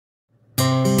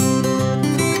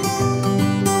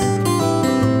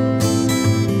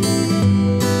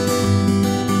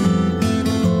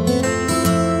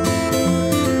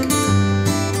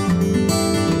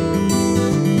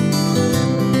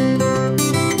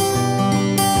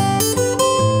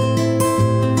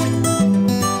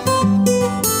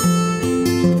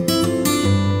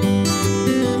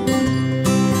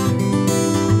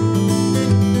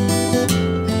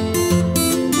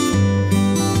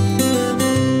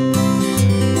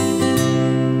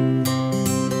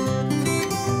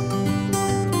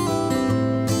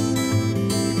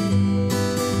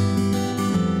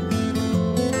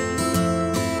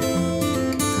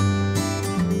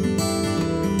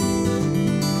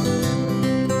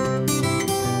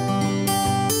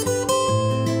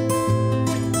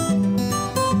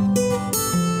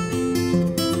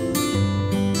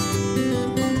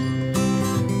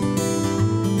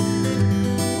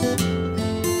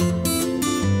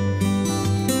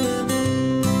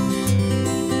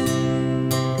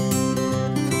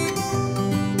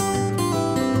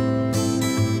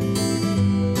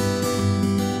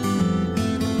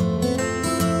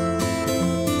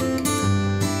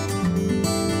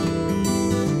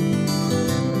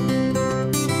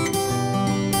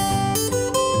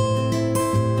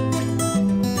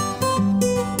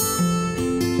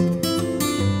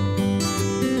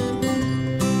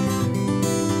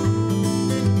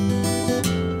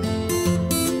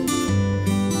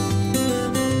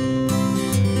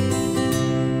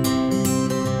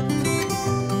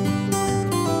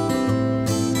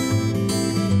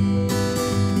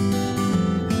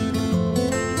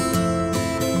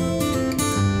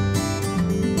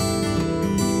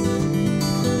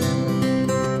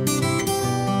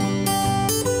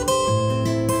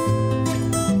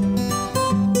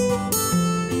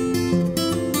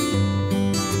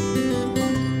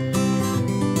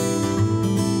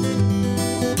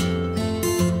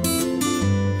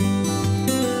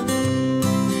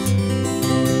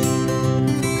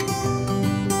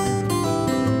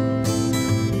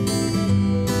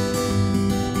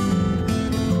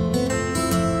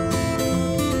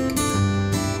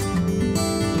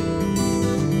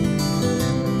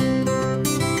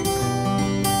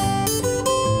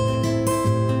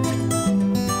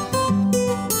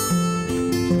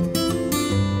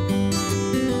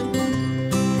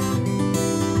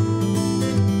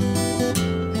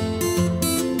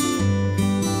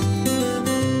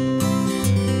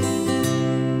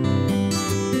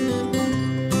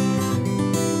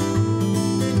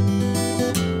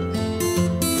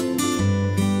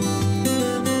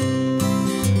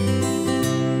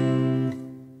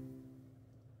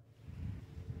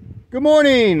Good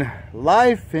morning,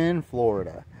 life in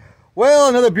Florida. Well,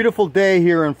 another beautiful day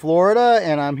here in Florida,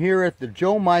 and I'm here at the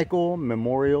Joe Michael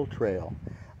Memorial Trail.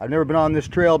 I've never been on this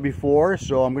trail before,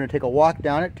 so I'm going to take a walk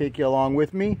down it, take you along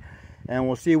with me, and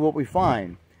we'll see what we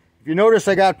find. If you notice,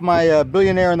 I got my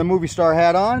billionaire and the movie star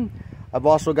hat on. I've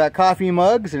also got coffee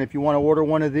mugs, and if you want to order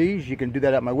one of these, you can do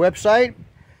that at my website.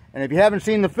 And if you haven't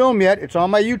seen the film yet, it's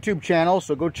on my YouTube channel,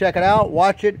 so go check it out,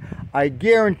 watch it. I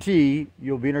guarantee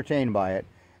you'll be entertained by it,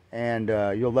 and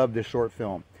you'll love this short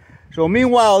film. So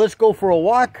meanwhile, let's go for a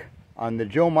walk on the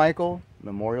Joe Michael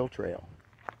Memorial Trail.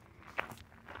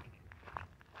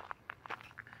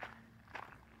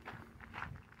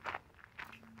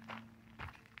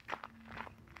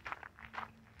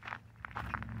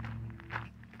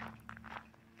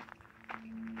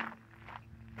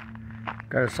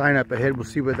 Got a sign up ahead, we'll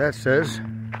see what that says.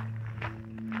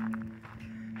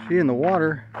 See, in the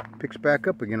water, picks back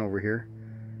up again over here.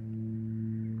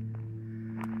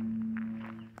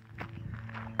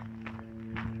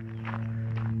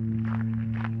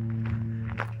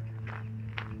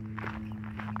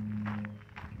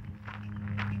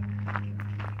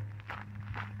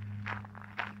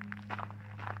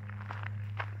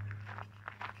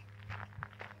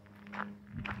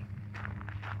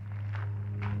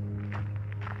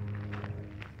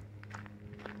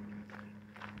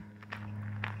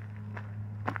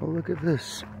 Oh, look at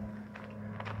this.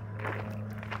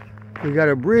 We got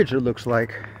a bridge, it looks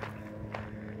like.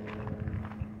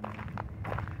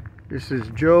 This is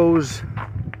Joe's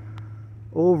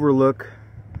Overlook,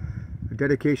 a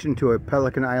dedication to a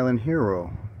Pelican Island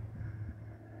hero.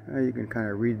 You can kind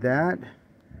of read that.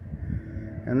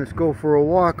 And let's go for a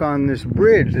walk on this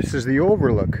bridge. This is the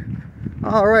Overlook.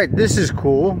 Alright, this is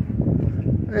cool.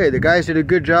 Hey, the guys did a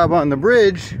good job on the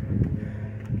bridge.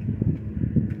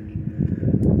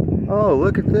 Oh,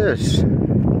 look at this.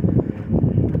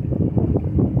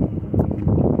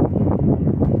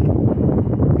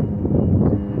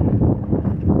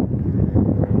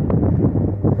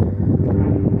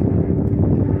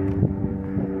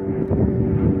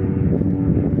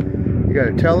 You got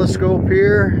a telescope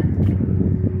here.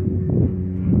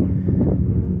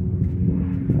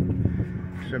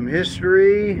 Some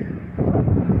history.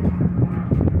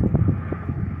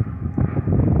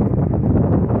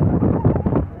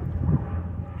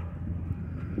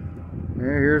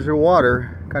 Here's the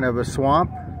water, kind of a swamp.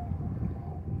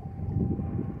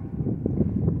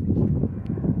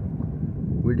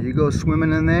 Would you go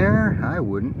swimming in there? I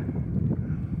wouldn't.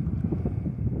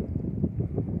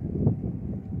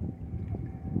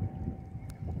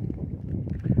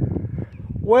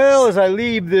 Well, as I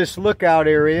leave this lookout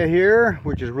area here,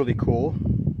 which is really cool,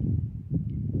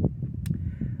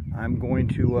 I'm going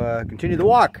to continue the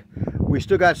walk. We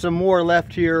still got some more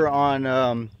left here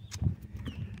on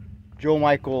Joe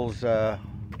Michael's,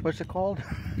 what's it called?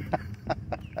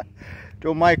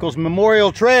 Joe Michael's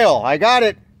Memorial Trail. I got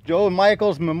it. Joe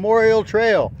Michael's Memorial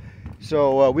Trail.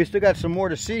 So we still got some more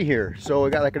to see here. So we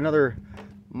got like another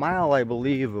mile, I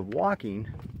believe, of walking.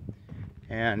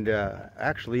 And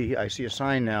actually, I see a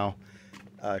sign now,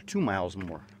 2 miles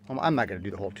more. I'm not going to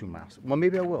do the whole 2 miles. Well,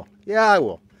 maybe I will. Yeah, I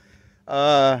will.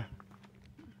 Yeah,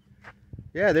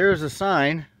 there's a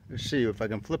sign. Let's see if I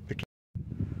can flip the camera.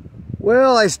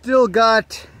 Well, I still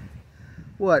got,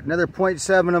 what, another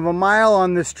 0.7 of a mile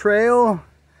on this trail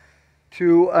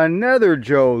to another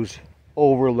Joe's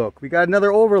Overlook. We got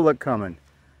another overlook coming.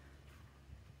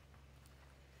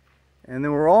 And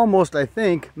then we're almost, I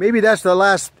think, maybe that's the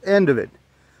last end of it.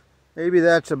 Maybe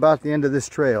that's about the end of this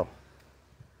trail.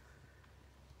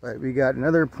 But we got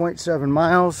another 0.7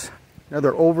 miles,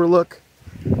 another overlook.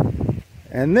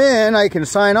 And then I can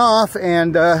sign off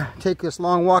and take this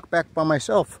long walk back by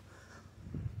myself.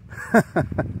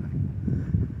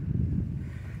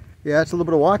 Yeah, it's a little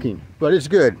bit of walking, but it's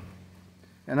good,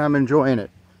 and I'm enjoying it.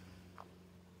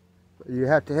 But you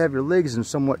have to have your legs in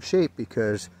somewhat shape,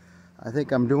 because I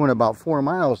think I'm doing about 4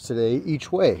 miles today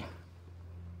each way.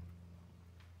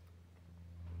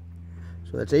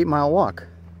 So that's 8-mile walk.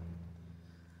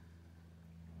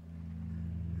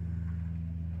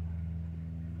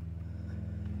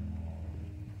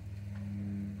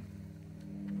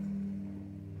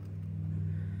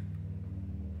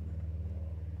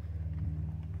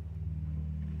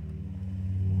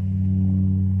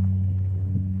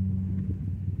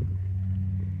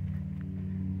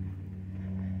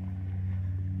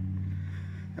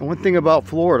 And one thing about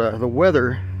Florida, the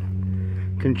weather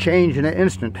can change in an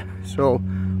instant. So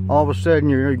all of a sudden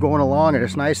you're going along and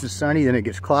it's nice and sunny, then it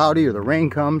gets cloudy, or the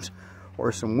rain comes,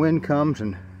 or some wind comes,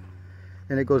 and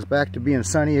then it goes back to being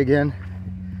sunny again.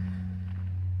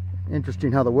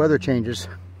 Interesting how the weather changes.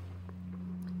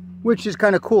 which is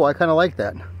kind of cool. I kind of like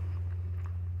that.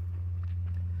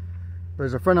 But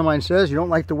as a friend of mine says, you don't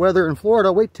like the weather in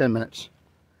Florida, wait 10 minutes.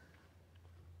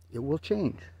 It will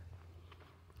change.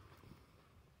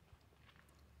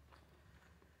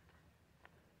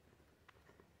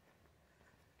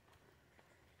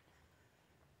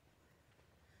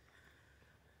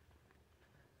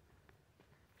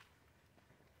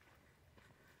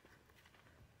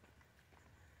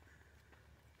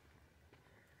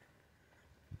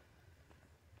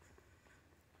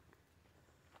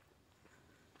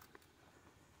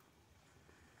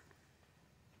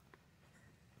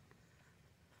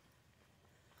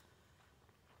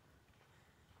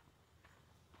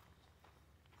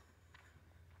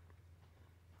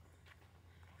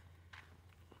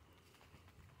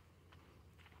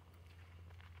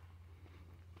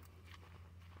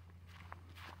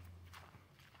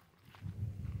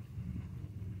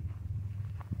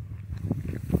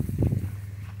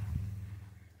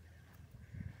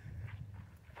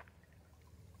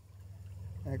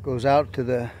 That goes out to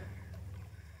the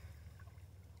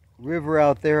river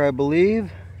out there, I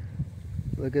believe.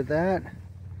 Look at that.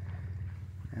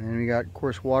 And then we got, of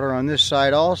course, water on this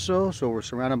side also, so we're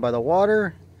surrounded by the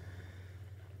water.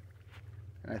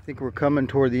 And I think we're coming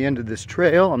toward the end of this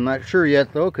trail. I'm not sure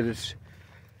yet, though, because it's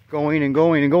going and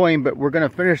going and going, but we're going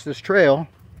to finish this trail.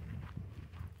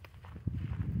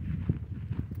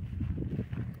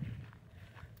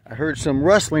 I heard some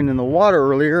rustling in the water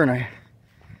earlier, and I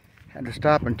had to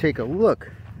stop and take a look.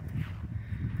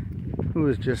 It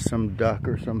was just some duck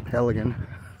or some pelican.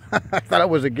 I thought it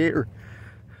was a gator.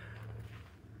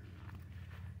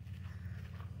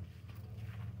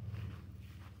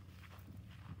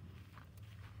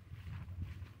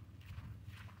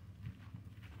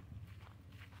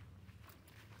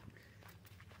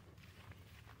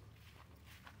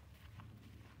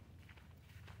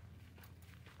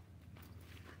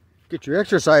 Get your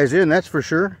exercise in, that's for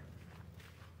sure.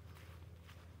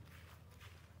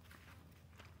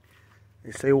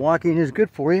 They say walking is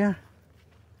good for you.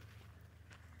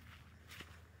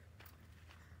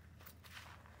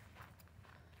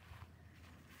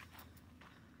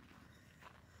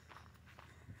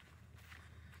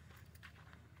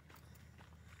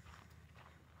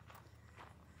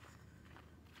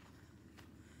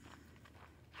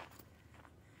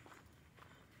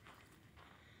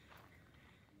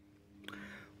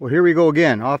 Well, here we go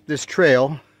again, off this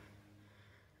trail.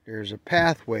 There's a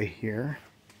pathway here.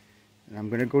 And I'm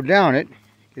going to go down it,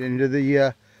 get into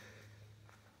the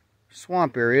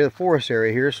swamp area, the forest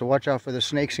area here, so watch out for the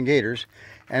snakes and gators.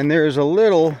 And there's a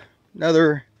little,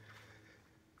 another,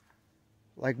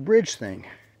 like bridge thing.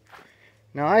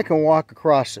 Now I can walk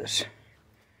across this.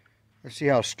 Let's see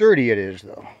how sturdy it is,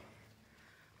 though.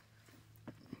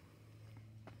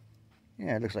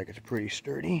 Yeah, it looks like it's pretty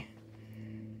sturdy.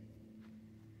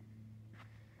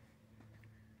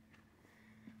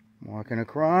 Walking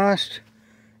across.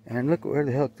 And look where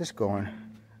the heck this is going.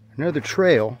 Another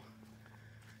trail.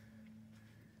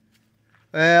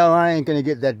 Well, I ain't gonna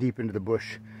get that deep into the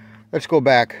bush. Let's go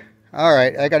back.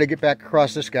 Alright, I gotta get back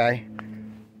across this guy.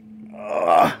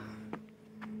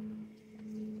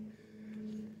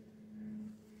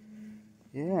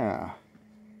 Yeah.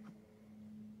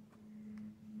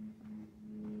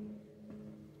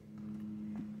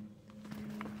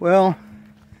 Well,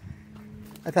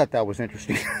 I thought that was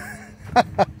interesting.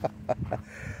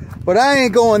 But I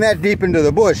ain't going that deep into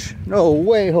the bush. No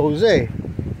way, Jose.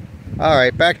 All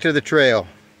right, back to the trail.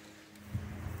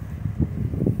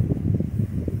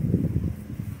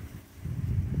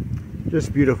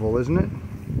 Just beautiful, isn't it?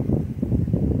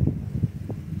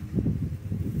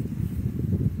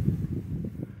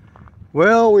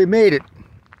 Well, we made it.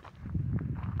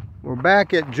 We're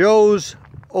back at Joe's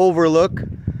Overlook.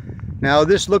 Now,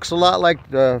 this looks a lot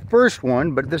like the first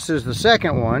one, but this is the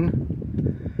second one.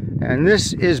 And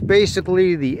this is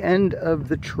basically the end of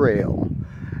the trail.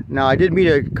 Now, I did meet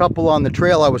a couple on the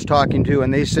trail I was talking to,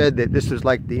 and they said that this is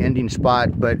like the ending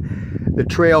spot, but the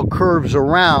trail curves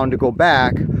around to go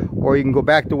back, or you can go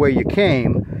back the way you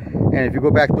came. And if you go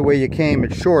back the way you came,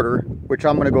 it's shorter, which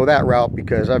I'm going to go that route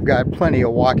because I've got plenty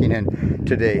of walking in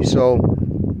today. So,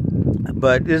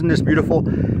 but isn't this beautiful?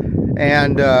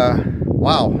 And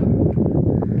wow,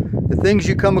 the things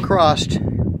you come across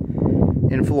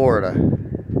in Florida.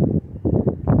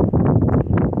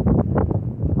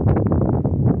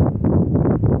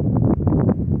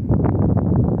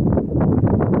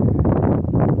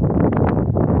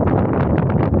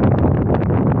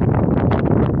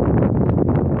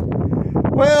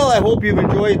 Well, I hope you've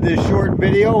enjoyed this short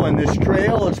video and this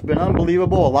trail. It's been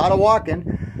unbelievable. A lot of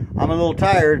walking. I'm a little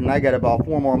tired and I got about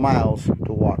 4 more miles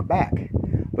to walk back.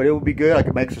 But but it will be good. I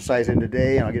can exercise in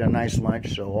today, and I'll get a nice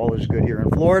lunch, so all is good here in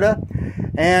Florida.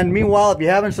 And meanwhile, if you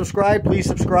haven't subscribed, please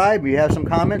subscribe. If you have some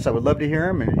comments, I would love to hear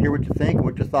them and hear what you think,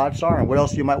 what your thoughts are, and what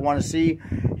else you might want to see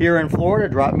here in Florida.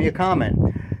 Drop me a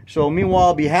comment. So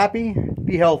meanwhile, be happy,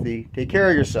 be healthy, take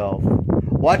care of yourself,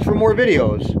 watch for more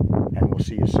videos, and we'll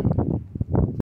see you soon.